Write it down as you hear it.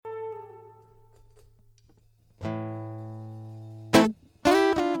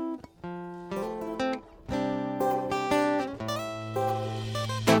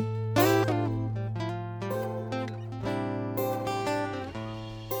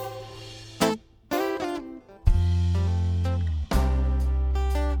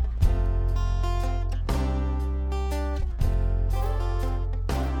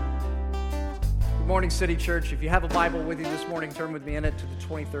City Church. If you have a Bible with you this morning, turn with me in it to the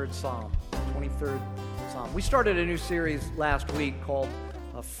 23rd Psalm. 23rd Psalm. We started a new series last week called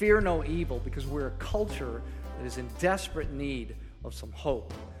Fear No Evil, because we're a culture that is in desperate need of some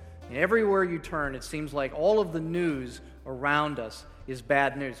hope. And everywhere you turn, it seems like all of the news around us is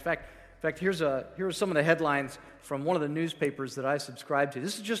bad news. In fact, here are some of the headlines from one of the newspapers that I subscribe to.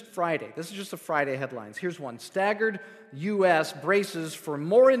 This is just Friday. This is just the Friday headlines. Here's one. Staggered U.S. braces for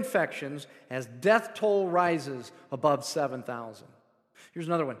more infections as death toll rises above 7,000. Here's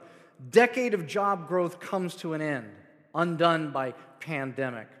another one. Decade of job growth comes to an end, undone by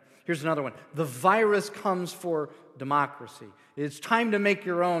pandemic. Here's another one. The virus comes for democracy. It's time to make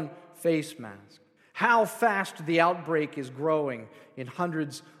your own face mask. How fast the outbreak is growing in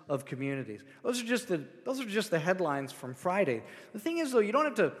hundreds of communities. Those are just the headlines from Friday. The thing is, though, you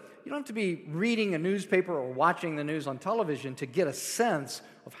don't have to be reading a newspaper or watching the news on television to get a sense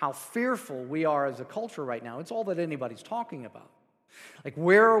of how fearful we are as a culture right now. It's all that anybody's talking about. Like,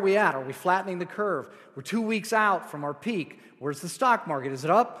 where are we at? Are we flattening the curve? We're 2 weeks out from our peak. Where's the stock market? Is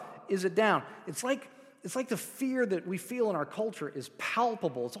it up? Is it down? It's like the fear that we feel in our culture is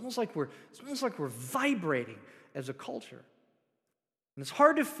palpable. It's almost like we're vibrating as a culture. And it's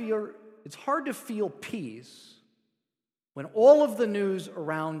hard to feel peace when all of the news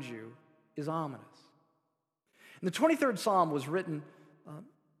around you is ominous. And the 23rd Psalm was written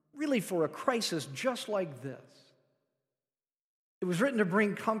really for a crisis just like this. It was written to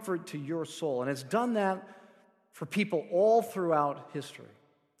bring comfort to your soul, and it's done that for people all throughout history.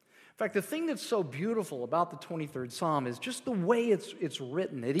 In fact, the thing that's so beautiful about the 23rd Psalm is just the way it's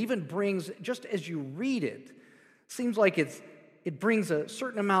written. It even brings, just as you read it, seems like it brings a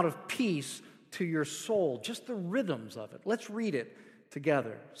certain amount of peace to your soul, just the rhythms of it. Let's read it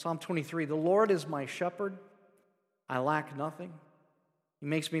together. Psalm 23, the Lord is my shepherd, I lack nothing. He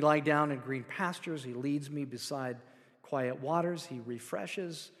makes me lie down in green pastures. He leads me beside quiet waters. He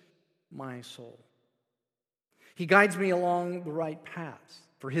refreshes my soul. He guides me along the right paths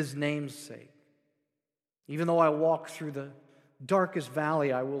for his name's sake. Even though I walk through the darkest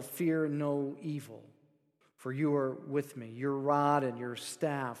valley, I will fear no evil, for you are with me. Your rod and your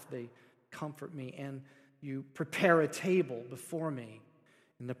staff, they comfort me, and you prepare a table before me.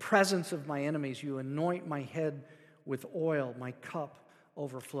 In the presence of my enemies, you anoint my head with oil. My cup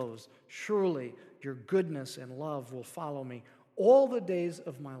overflows. Surely your goodness and love will follow me all the days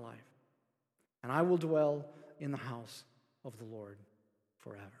of my life, and I will dwell in the house of the Lord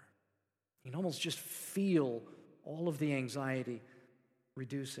forever. You can almost just feel all of the anxiety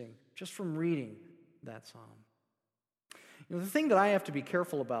reducing just from reading that psalm. You know, the thing that I have to be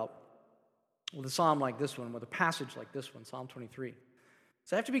careful about with a psalm like this one, with a passage like this one, Psalm 23,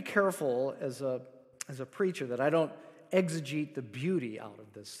 is I have to be careful as a preacher that I don't exegete the beauty out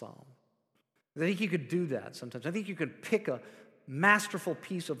of this psalm. I think you could do that sometimes. I think you could pick a masterful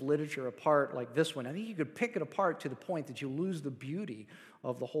piece of literature apart like this one. I think you could pick it apart to the point that you lose the beauty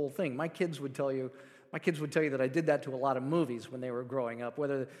of the whole thing. My kids would tell you that I did that to a lot of movies when they were growing up,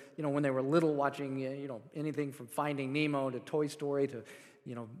 whether, when they were little, watching, anything from Finding Nemo to Toy Story to,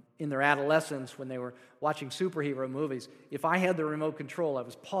 in their adolescence when they were watching superhero movies. If I had the remote control, I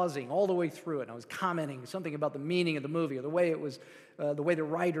was pausing all the way through it, and I was commenting something about the meaning of the movie or the way it was, the way the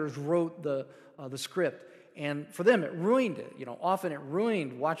writers wrote the script. And for them, it ruined it. Often it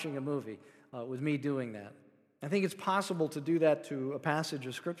ruined watching a movie with me doing that. I think it's possible to do that to a passage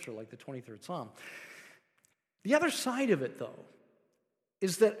of Scripture like the 23rd Psalm. The other side of it, though,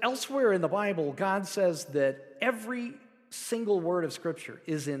 is that elsewhere in the Bible, God says that every single word of Scripture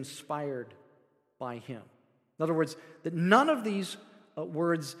is inspired by Him. In other words, that none of these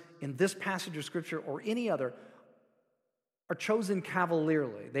words in this passage of Scripture or any other are chosen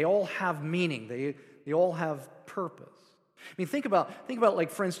cavalierly. They all have meaning. They all have purpose. I mean, think about like,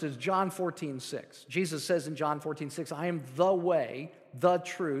 for instance, John 14:6. Jesus says in John 14:6, I am the way, the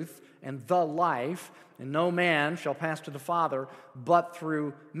truth, and the life, and no man shall pass to the Father but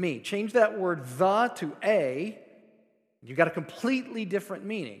through me. Change that word the to a, you got a completely different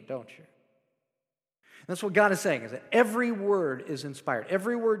meaning, don't you? That's what God is saying, is that every word is inspired,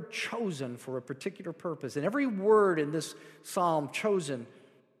 every word chosen for a particular purpose, and every word in this psalm chosen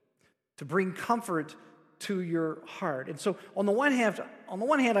to bring comfort to your heart. And so on the one hand,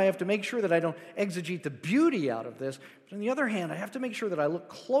 I have to make sure that I don't exegete the beauty out of this, but on the other hand, I have to make sure that I look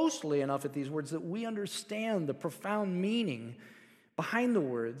closely enough at these words that we understand the profound meaning behind the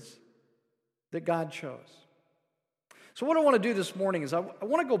words that God chose. So what I want to do this morning is I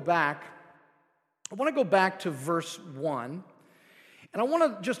want to go back to verse 1, And I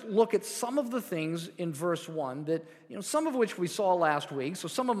want to just look at some of the things in verse 1 that, some of which we saw last week. So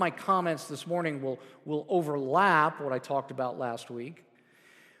some of my comments this morning will overlap what I talked about last week.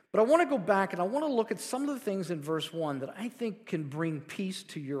 But I want to go back and I want to look at some of the things in verse 1 that I think can bring peace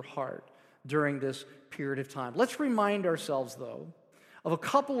to your heart during this period of time. Let's remind ourselves, though, of a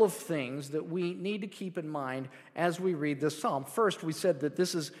couple of things that we need to keep in mind as we read this psalm. First, we said that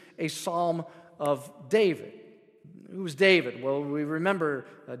this is a psalm of David. Who was David? Well, we remember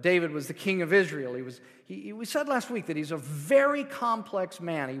David was the king of Israel. We said last week that he's a very complex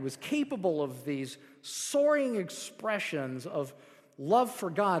man. He was capable of these soaring expressions of love for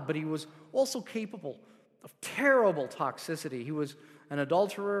God, but he was also capable of terrible toxicity. He was an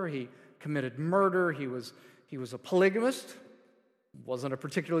adulterer. He committed murder. He was a polygamist. Wasn't a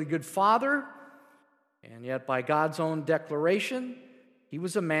particularly good father. And yet, by God's own declaration, he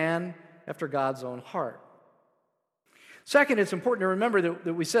was a man after God's own heart. Second, it's important to remember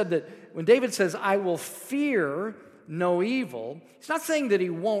that we said that when David says, I will fear no evil, he's not saying that he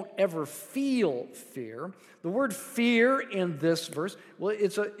won't ever feel fear. The word fear in this verse, well,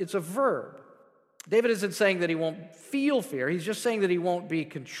 it's a verb. David isn't saying that he won't feel fear. He's just saying that he won't be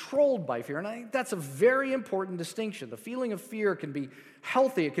controlled by fear. And I think that's a very important distinction. The feeling of fear can be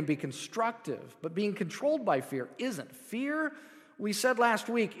healthy. It can be constructive. But being controlled by fear isn't. Fear, we said last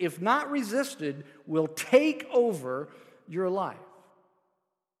week, if not resisted, will take over your life.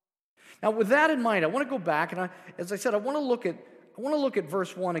 Now, with that in mind, I want to go back, and as I said, I want to look at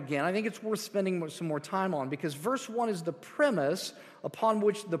verse 1 again. I think it's worth spending some more time on, because verse 1 is the premise upon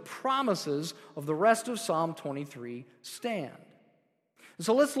which the promises of the rest of Psalm 23 stand. And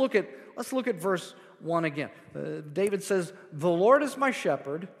so let's look at verse 1 again. David says, "The Lord is my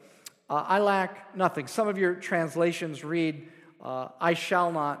shepherd; I lack nothing." Some of your translations read, "I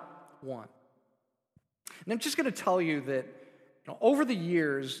shall not want." And I'm just going to tell you that over the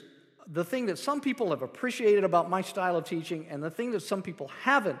years, the thing that some people have appreciated about my style of teaching and the thing that some people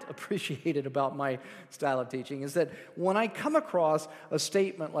haven't appreciated about my style of teaching is that when I come across a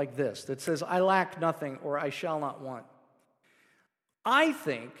statement like this that says, "I lack nothing" or "I shall not want," I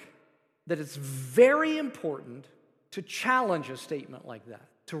think that it's very important to challenge a statement like that,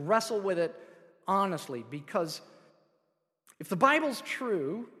 to wrestle with it honestly, because if the Bible's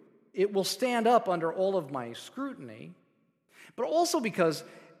true, it will stand up under all of my scrutiny, but also because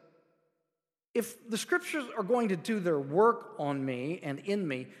if the Scriptures are going to do their work on me and in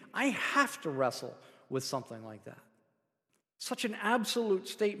me, I have to wrestle with something like that. Such an absolute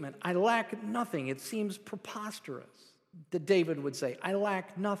statement, "I lack nothing." It seems preposterous that David would say, "I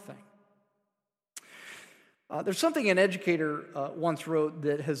lack nothing." There's something an educator once wrote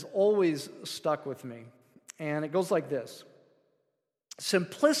that has always stuck with me, and it goes like this: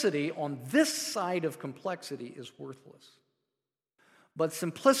 simplicity on this side of complexity is worthless. But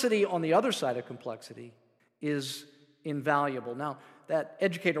simplicity on the other side of complexity is invaluable. Now, that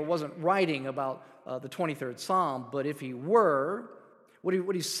educator wasn't writing about the 23rd Psalm, but if he were, what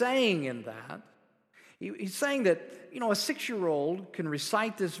he's saying in that, he's saying that, a 6-year-old can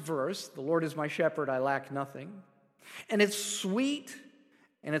recite this verse, "The Lord is my shepherd, I lack nothing," and it's sweet,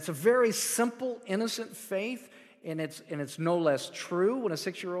 and it's a very simple, innocent faith, and it's no less true when a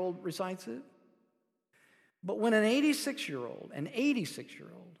 6-year-old recites it. But when an 86-year-old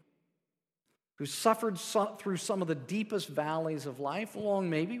who suffered through some of the deepest valleys of life,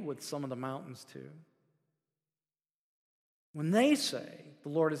 along maybe with some of the mountains too, when they say, "The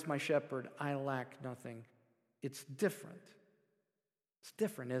Lord is my shepherd, I lack nothing," it's different. It's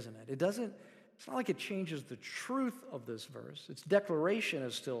different, isn't it? It's not like it changes the truth of this verse. Its declaration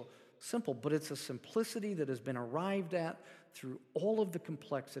is still simple, but it's a simplicity that has been arrived at through all of the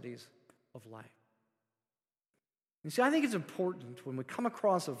complexities of life. You see, I think it's important when we come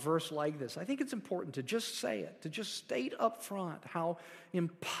across a verse like this, I think it's important to just say it, to just state up front how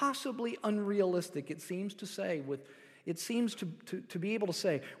impossibly unrealistic it seems to say, it seems to be able to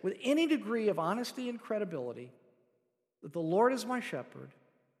say with any degree of honesty and credibility that the Lord is my shepherd,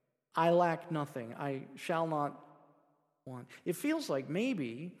 I lack nothing, I shall not want. It feels like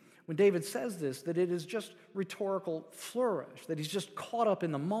maybe when David says this that it is just rhetorical flourish, that he's just caught up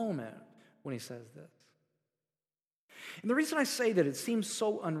in the moment when he says this. And the reason I say that it seems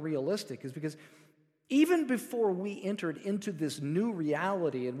so unrealistic is because even before we entered into this new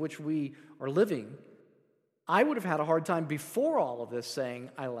reality in which we are living, I would have had a hard time before all of this saying,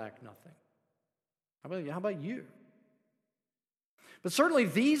 "I lack nothing." How about you? But certainly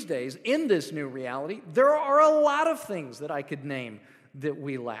these days, in this new reality, there are a lot of things that I could name that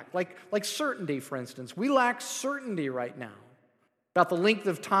we lack. Like certainty, for instance. We lack certainty right now. about the length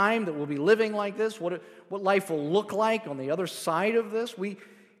of time that we'll be living like this, what life will look like on the other side of this. We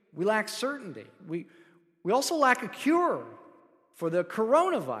lack certainty. We also lack a cure for the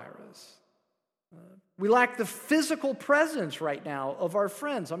coronavirus. We lack the physical presence right now of our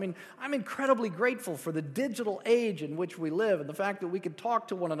friends. I mean, I'm incredibly grateful for the digital age in which we live and the fact that we can talk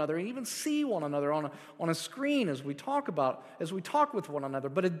to one another and even see one another on a screen as we talk with one another.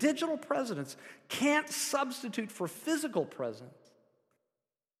 But a digital presence can't substitute for physical presence.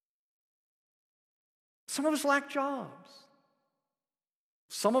 Some of us lack jobs.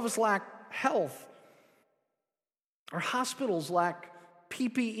 Some of us lack health. Our hospitals lack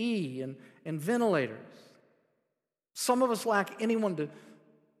PPE and ventilators. Some of us lack anyone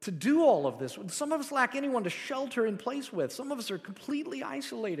to do all of this. Some of us lack anyone to shelter in place with. Some of us are completely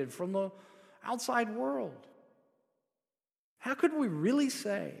isolated from the outside world. How could we really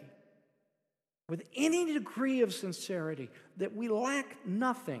say, with any degree of sincerity, that we lack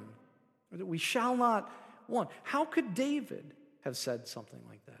nothing, or that we shall not want? How could David have said something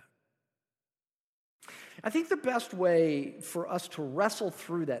like that? I think the best way for us to wrestle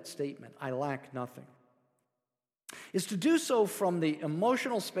through that statement, I lack nothing, is to do so from the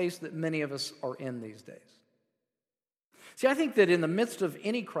emotional space that many of us are in these days. See, I think that in the midst of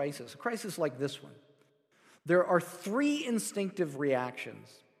any crisis, a crisis like this one, there are three instinctive reactions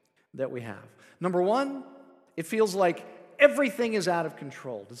that we have. Number one, it feels like everything is out of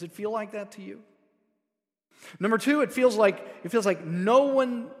control. Does it feel like that to you? Number two, it feels like no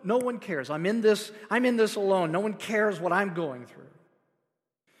one cares. I'm in this alone. No one cares what I'm going through.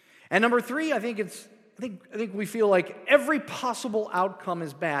 And number three, I think we feel like every possible outcome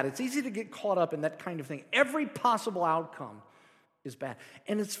is bad. It's easy to get caught up in that kind of thing. Every possible outcome is bad.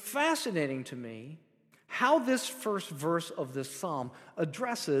 And it's fascinating to me how this first verse of this psalm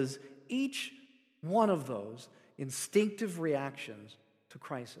addresses each one of those instinctive reactions to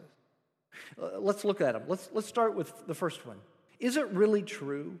crisis. Let's look at them. Let's start with the first one. Is it really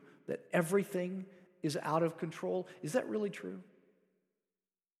true that everything is out of control? Is that really true?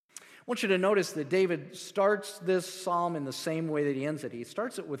 I want you to notice that David starts this psalm in the same way that he ends it. He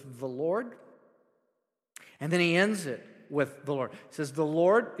starts it with the Lord, and then he ends it with the Lord. He says, the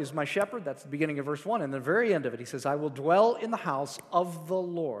Lord is my shepherd. That's the beginning of verse 1. And the very end of it, he says, I will dwell in the house of the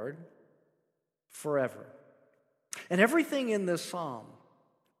Lord forever. And everything in this psalm,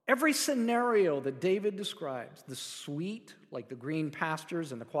 every scenario that David describes, the sweet, like the green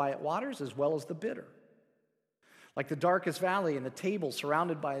pastures and the quiet waters, as well as the bitter, like the darkest valley and the table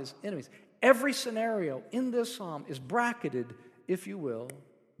surrounded by his enemies. Every scenario in this psalm is bracketed, if you will,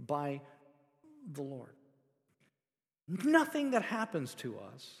 by the Lord. Nothing that happens to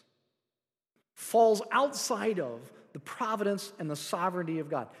us falls outside of the providence and the sovereignty of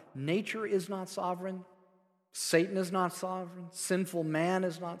God. Nature is not sovereign. Satan is not sovereign. Sinful man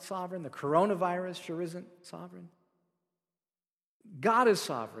is not sovereign. The coronavirus sure isn't sovereign. God is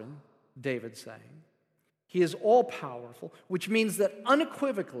sovereign, David's saying. He is all-powerful, which means that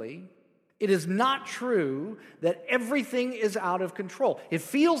unequivocally, it is not true that everything is out of control. It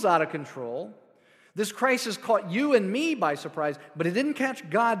feels out of control. This crisis caught you and me by surprise, but it didn't catch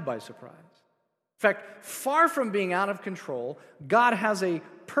God by surprise. In fact, far from being out of control, God has a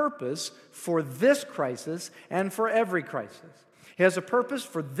purpose for this crisis and for every crisis. He has a purpose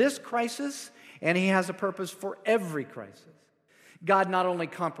for this crisis, and he has a purpose for every crisis. God not only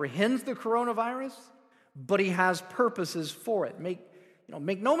comprehends the coronavirus, but he has purposes for it. Make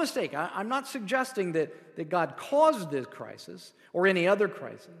no mistake, I'm not suggesting that God caused this crisis or any other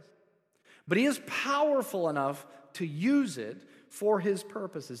crisis, but he is powerful enough to use it for his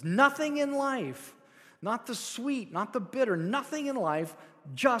purposes. Nothing in life, not the sweet, not the bitter, nothing in life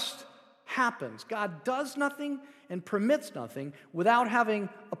just happens. God does nothing and permits nothing without having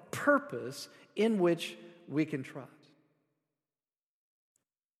a purpose in which we can trust.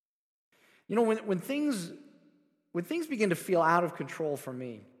 You know, when things begin to feel out of control for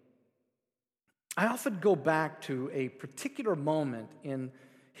me, I often go back to a particular moment in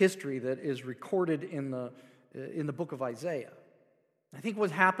history that is recorded in the book of Isaiah. I think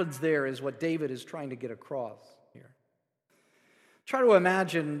what happens there is what David is trying to get across here. Try to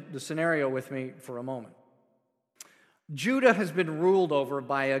imagine the scenario with me for a moment. Judah has been ruled over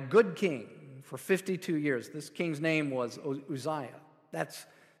by a good king for 52 years. This king's name was Uzziah. That's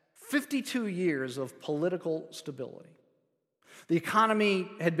 52 years of political stability. The economy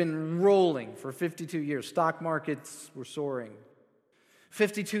had been rolling for 52 years. Stock markets were soaring.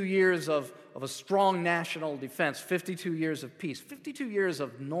 52 years of a strong national defense. 52 years of peace. 52 years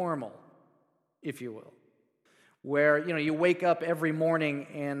of normal, if you will. Where, you wake up every morning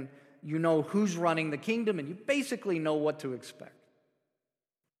and you know who's running the kingdom and you basically know what to expect.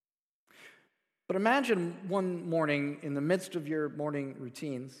 But imagine one morning in the midst of your morning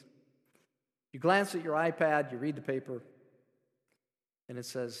routines, you glance at your iPad, you read the paper, and it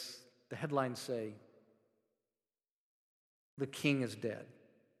says, the headlines say, "The king is dead."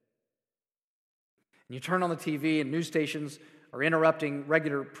 And you turn on the TV and news stations are interrupting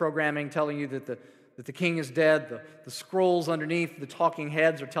regular programming, telling you that the king is dead. The scrolls underneath the talking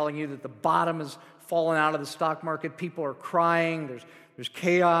heads are telling you that the bottom has fallen out of the stock market. People are crying. There's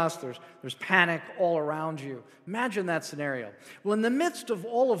chaos. There's panic all around you. Imagine that scenario. Well, in the midst of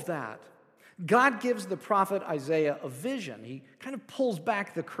all of that, God gives the prophet Isaiah a vision. He kind of pulls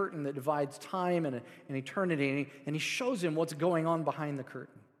back the curtain that divides time and eternity, and he shows him what's going on behind the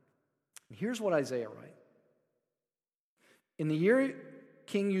curtain. And here's what Isaiah writes. In the year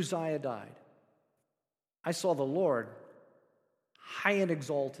King Uzziah died, I saw the Lord high and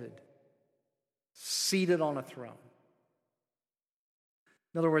exalted, seated on a throne.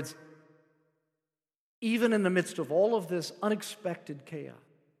 In other words, even in the midst of all of this unexpected chaos,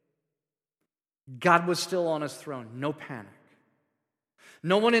 God was still on his throne, no panic.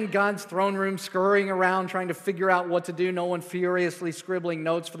 No one in God's throne room scurrying around trying to figure out what to do. No one furiously scribbling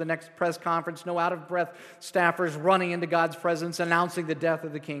notes for the next press conference. No out-of-breath staffers running into God's presence announcing the death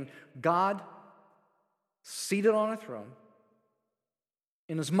of the king. God, seated on a throne,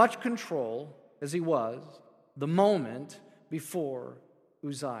 in as much control as he was the moment before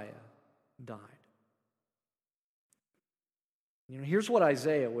Uzziah died. Here's what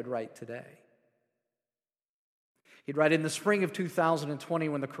Isaiah would write today. He'd write, in the spring of 2020,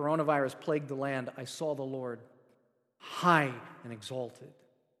 when the coronavirus plagued the land, I saw the Lord high and exalted,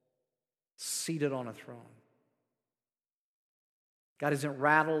 seated on a throne. God isn't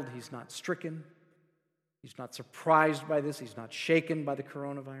rattled. He's not stricken. He's not surprised by this. He's not shaken by the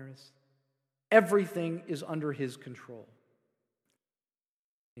coronavirus. Everything is under his control.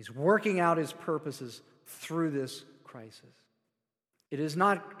 He's working out his purposes through this crisis. It is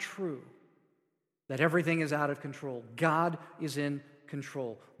not true that everything is out of control. God is in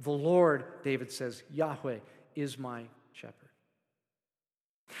control. The Lord, David says, Yahweh is my shepherd.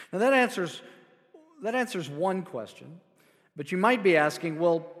 Now that answers one question, but you might be asking,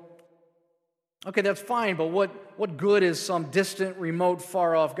 well, okay, that's fine, but what good is some distant, remote,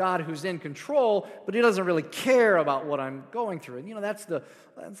 far-off God who's in control, but he doesn't really care about what I'm going through? And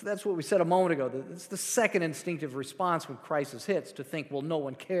that's what we said a moment ago. It's the second instinctive response when crisis hits, to think, well, no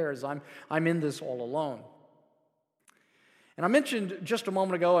one cares. I'm in this all alone. And I mentioned just a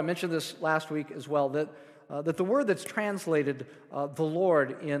moment ago, I mentioned this last week as well, that the word that's translated the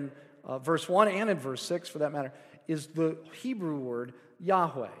Lord in verse 1 and in verse 6, for that matter, is the Hebrew word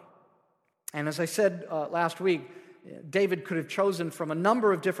Yahweh. And as I said last week, David could have chosen from a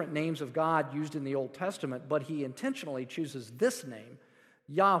number of different names of God used in the Old Testament, but he intentionally chooses this name,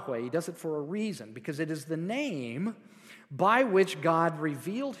 Yahweh. He does it for a reason, because it is the name by which God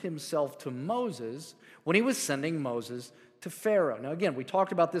revealed himself to Moses when he was sending Moses to Pharaoh. Now again, we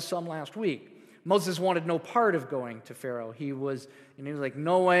talked about this some last week. Moses wanted no part of going to Pharaoh. He was like,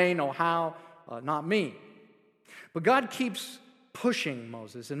 no way, no how, not me. But God keeps pushing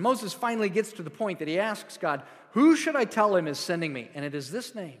Moses. And Moses finally gets to the point that he asks God, who should I tell him is sending me? And it is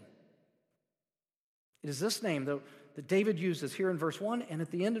this name. It is this name that David uses here in verse 1 and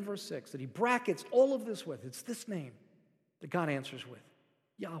at the end of verse 6, that he brackets all of this with. It's this name that God answers with,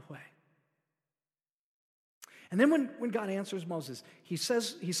 Yahweh. And then when God answers Moses, he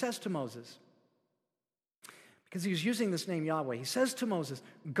says to Moses, because he's using this name Yahweh, he says to Moses,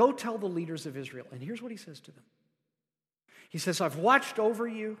 go tell the leaders of Israel. And here's what he says to them. He says, I've watched over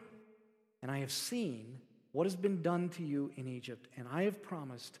you, and I have seen what has been done to you in Egypt, and I have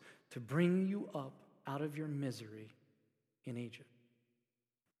promised to bring you up out of your misery in Egypt.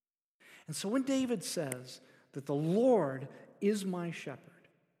 And so when David says that the Lord is my shepherd,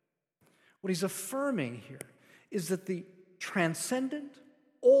 what he's affirming here is that the transcendent,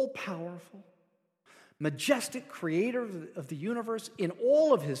 all-powerful, majestic creator of the universe, in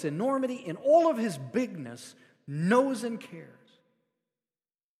all of his enormity, in all of his bigness, knows and cares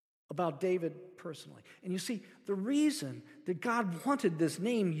about David personally. And you see, the reason that God wanted this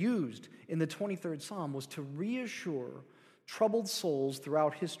name used in the 23rd Psalm was to reassure troubled souls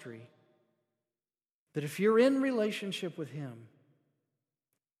throughout history that if you're in relationship with him,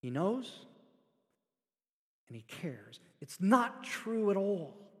 he knows and he cares. It's not true at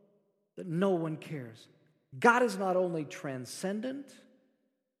all that no one cares. God is not only transcendent, but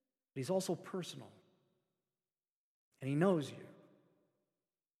he's also personal. And he knows you.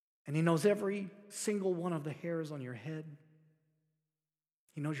 And he knows every single one of the hairs on your head.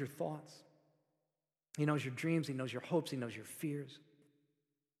 He knows your thoughts. He knows your dreams. He knows your hopes. He knows your fears.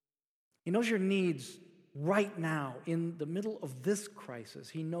 He knows your needs right now in the middle of this crisis.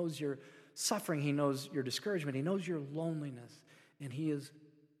 He knows your suffering. He knows your discouragement. He knows your loneliness. And he is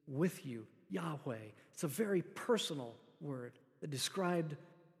with you, Yahweh. It's a very personal word that described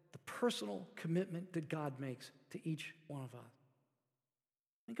the personal commitment that God makes to each one of us.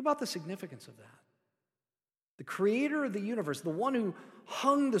 Think about the significance of that. The creator of the universe, the one who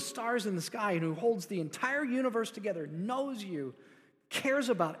hung the stars in the sky and who holds the entire universe together, knows you, cares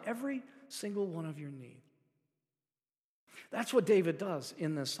about every single one of your needs. That's what David does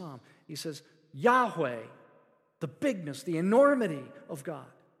in this psalm. He says, Yahweh, the bigness, the enormity of God.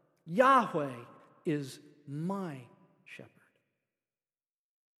 Yahweh is my shepherd.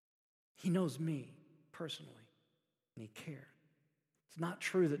 He knows me personally, and he cares. It's not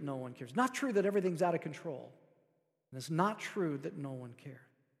true that no one cares. Not true that everything's out of control. And it's not true that no one cares.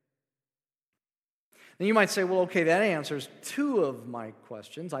 Then you might say, well, okay, that answers two of my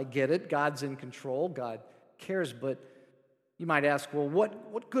questions. I get it. God's in control. God cares. But you might ask, well,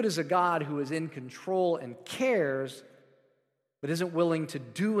 what good is a God who is in control and cares, but isn't willing to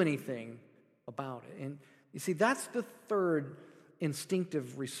do anything about it? And you see, that's the third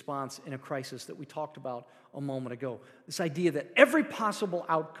instinctive response in a crisis that we talked about a moment ago. This idea that every possible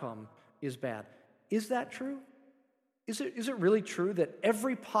outcome is bad. Is that true? Is it really true that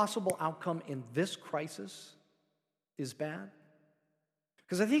every possible outcome in this crisis is bad?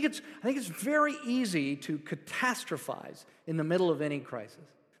 Because I think it's very easy to catastrophize in the middle of any crisis.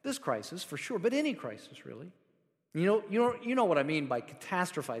 This crisis, for sure, but any crisis, really. You know what I mean by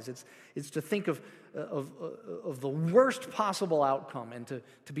catastrophize. It's to think of the worst possible outcome and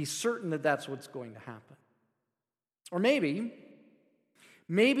to be certain that that's what's going to happen. Or maybe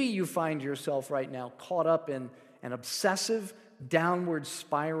you find yourself right now caught up in an obsessive downward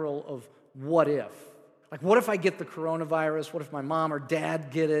spiral of what if. Like, what if I get the coronavirus? What if my mom or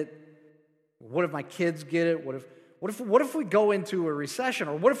dad get it? What if my kids get it? What if we go into a recession?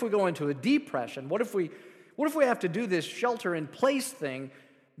 Or what if we go into a depression? What if we have to do this shelter-in-place thing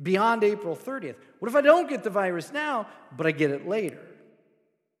beyond April 30th? What if I don't get the virus now, but I get it later?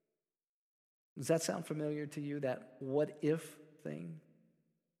 Does that sound familiar to you, that what-if thing?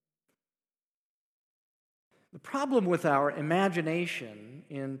 The problem with our imagination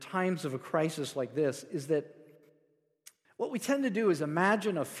in times of a crisis like this is that what we tend to do is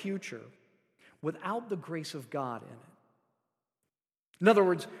imagine a future without the grace of God in it. In other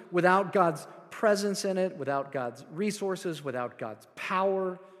words, without God's presence in it, without God's resources, without God's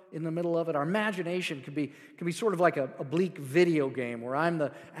power in the middle of it. Our imagination can be sort of like a bleak video game where I'm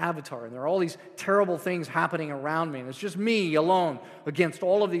the avatar and there are all these terrible things happening around me and it's just me alone against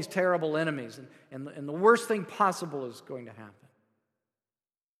all of these terrible enemies and the worst thing possible is going to happen.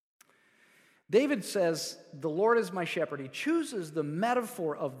 David says, the Lord is my shepherd. He chooses the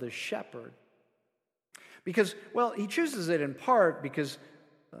metaphor of the shepherd because, well, he chooses it in part because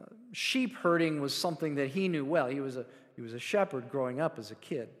sheep herding was something that he knew well. He was a shepherd growing up as a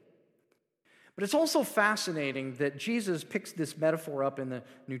kid. But it's also fascinating that Jesus picks this metaphor up in the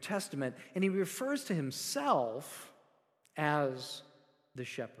New Testament, and he refers to himself as the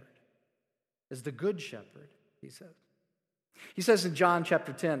shepherd, as the good shepherd, he says. He says in John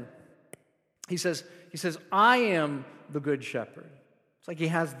chapter 10, he says, I am the good shepherd. It's like he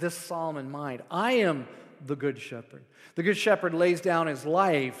has this psalm in mind. I am the good shepherd. The good shepherd lays down his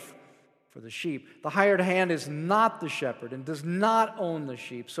life for the sheep. The hired hand is not the shepherd and does not own the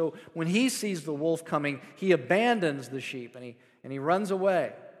sheep. So when he sees the wolf coming, he abandons the sheep and he runs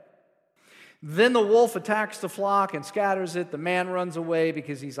away. Then the wolf attacks the flock and scatters it. The man runs away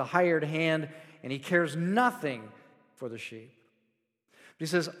because he's a hired hand and he cares nothing for the sheep. But he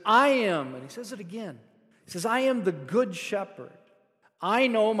says, I am, and he says it again. He says, I am the good shepherd. I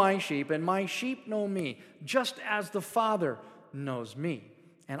know my sheep and my sheep know me, just as the Father knows me.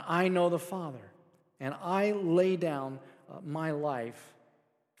 And I know the Father, and I lay down my life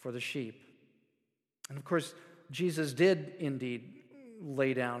for the sheep. And of course, Jesus did indeed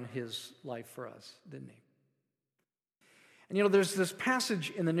lay down his life for us, didn't he? And there's this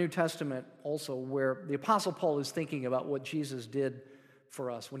passage in the New Testament also where the Apostle Paul is thinking about what Jesus did for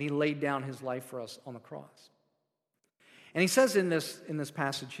us when he laid down his life for us on the cross. And he says in this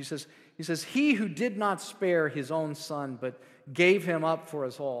passage, he says, he who did not spare his own son, but gave him up for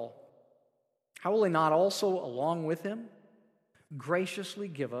us all, how will he not also, along with him, graciously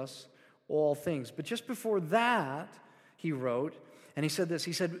give us all things? But just before that, he wrote, and he said this,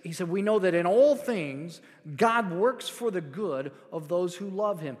 he said, we know that in all things, God works for the good of those who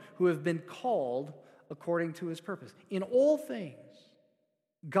love him, who have been called according to his purpose. In all things,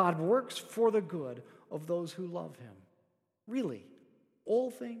 God works for the good of those who love him. Really, all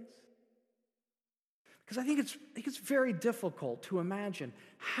things? Because I think it's very difficult to imagine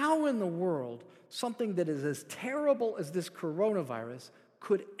how in the world something that is as terrible as this coronavirus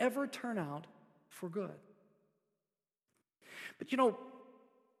could ever turn out for good. But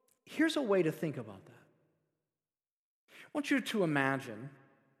here's a way to think about that. I want you to imagine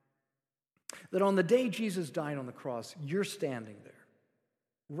that on the day Jesus died on the cross, you're standing there,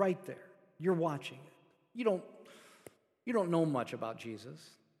 right there. You're watching it. You don't know much about Jesus.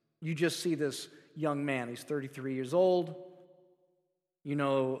 You just see this young man. He's 33 years old. You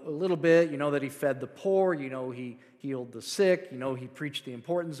know a little bit. You know that he fed the poor. You know he healed the sick. You know he preached the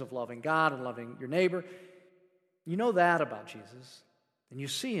importance of loving God and loving your neighbor. You know that about Jesus. And you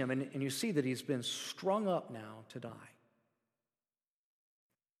see him, and you see that he's been strung up now to die.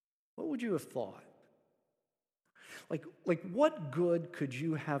 What would you have thought? Like what good could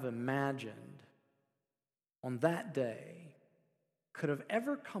you have imagined on that day could have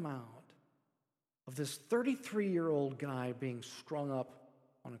ever come out of this 33-year-old guy being strung up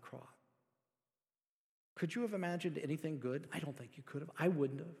on a cross? Could you have imagined anything good? I don't think you could have. I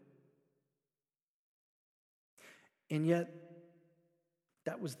wouldn't have. And yet,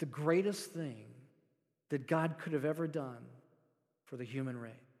 that was the greatest thing that God could have ever done for the human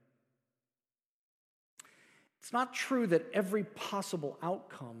race. It's not true that every possible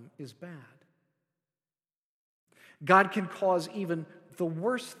outcome is bad. God can cause even the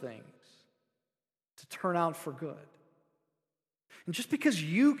worst things to turn out for good. And just because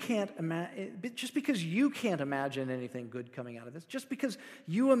you can't imagine anything good coming out of this, just because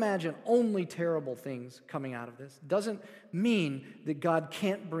you imagine only terrible things coming out of this, doesn't mean that God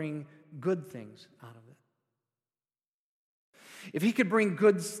can't bring good things out of it. If he could bring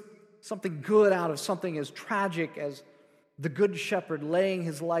something good out of something as tragic as the Good Shepherd laying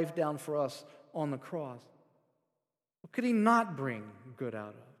his life down for us on the cross, what could he not bring good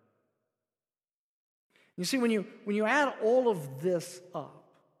out of? You see, when you add all of this up,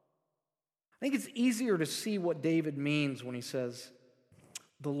 I think it's easier to see what David means when he says,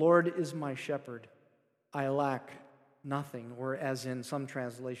 "The Lord is my shepherd, I lack nothing," or as in some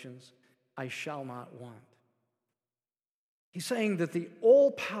translations, "I shall not want." He's saying that the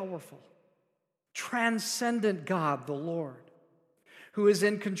all-powerful, transcendent God, the Lord, who is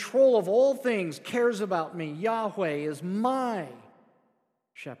in control of all things, cares about me. Yahweh is my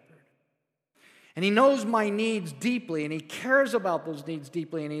shepherd. And he knows my needs deeply, and he cares about those needs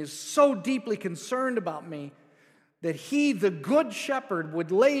deeply, and he is so deeply concerned about me that he, the good shepherd,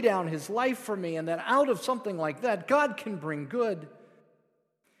 would lay down his life for me, and that out of something like that, God can bring good.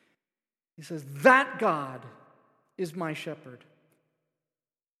 He says, that God is my shepherd.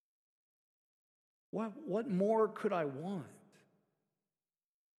 What more could I want?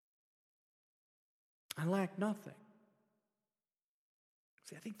 I lack nothing.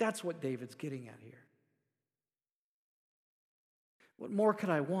 See, I think that's what David's getting at here. What more could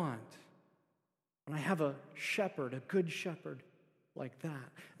I want when I have a shepherd, a good shepherd like that?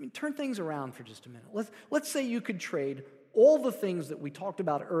 I mean, turn things around for just a minute. Let's say you could trade all the things that we talked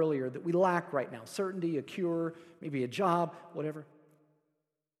about earlier that we lack right now, certainty, a cure, maybe a job, whatever.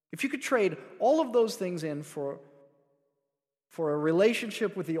 If you could trade all of those things in for a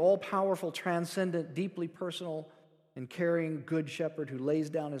relationship with the all-powerful, transcendent, deeply personal, and caring good shepherd who lays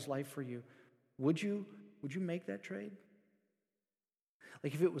down his life for you, would you make that trade?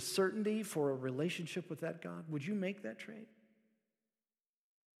 Like if it was certainty for a relationship with that God, would you make that trade?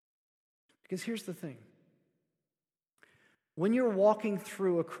 Because here's the thing. When you're walking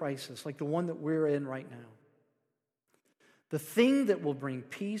through a crisis like the one that we're in right now, the thing that will bring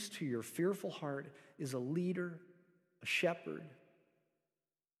peace to your fearful heart is a leader, a shepherd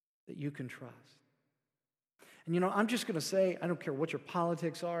that you can trust. And I'm just going to say, I don't care what your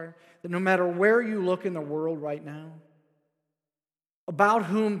politics are, that no matter where you look in the world right now, about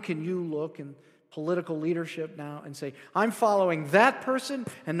whom can you look in political leadership now and say, I'm following that person,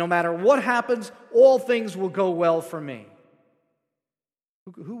 and no matter what happens, all things will go well for me?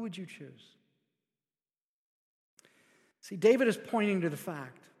 Who would you choose? See, David is pointing to the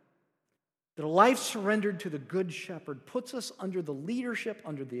fact that a life surrendered to the Good Shepherd puts us under the leadership,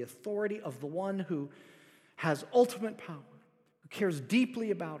 under the authority of the one who has ultimate power, who cares deeply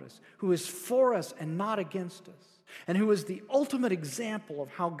about us, who is for us and not against us, and who is the ultimate example of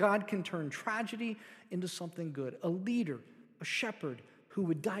how God can turn tragedy into something good. A leader, a shepherd who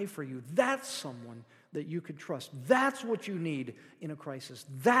would die for you. That's someone that you can trust. That's what you need in a crisis.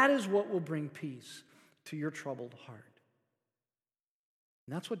 That is what will bring peace to your troubled heart.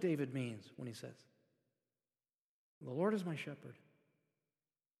 And that's what David means when he says, the Lord is my shepherd.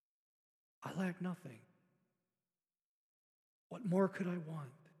 I lack nothing. What more could I want?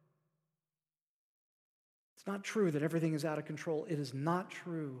 It's not true that everything is out of control. It is not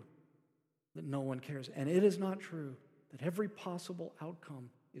true that no one cares. And it is not true that every possible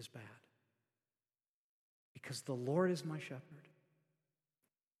outcome is bad. Because the Lord is my shepherd.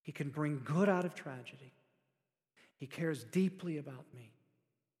 He can bring good out of tragedy. He cares deeply about me.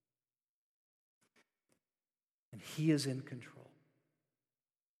 And He is in control.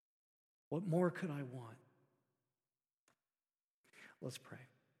 What more could I want? Let's pray.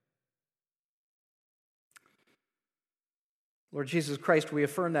 Lord Jesus Christ, we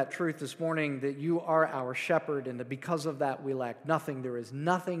affirm that truth this morning, that You are our shepherd, and that because of that we lack nothing. There is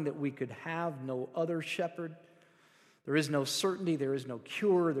nothing that we could have, no other shepherd. There is no certainty, there is no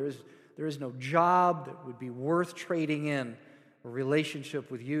cure, there is no job that would be worth trading in a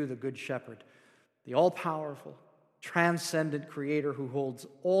relationship with You, the Good Shepherd, the all-powerful, transcendent Creator who holds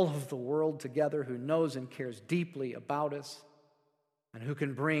all of the world together, who knows and cares deeply about us, and who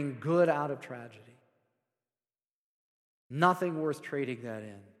can bring good out of tragedy. Nothing worth trading that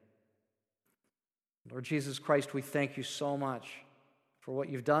in. Lord Jesus Christ, we thank You so much for what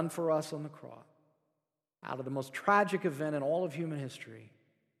You've done for us on the cross. Out of the most tragic event in all of human history,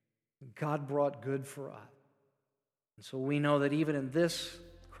 God brought good for us. And so we know that even in this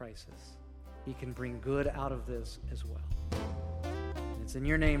crisis, He can bring good out of this as well. And it's in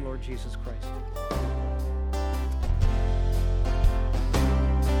Your name, Lord Jesus Christ.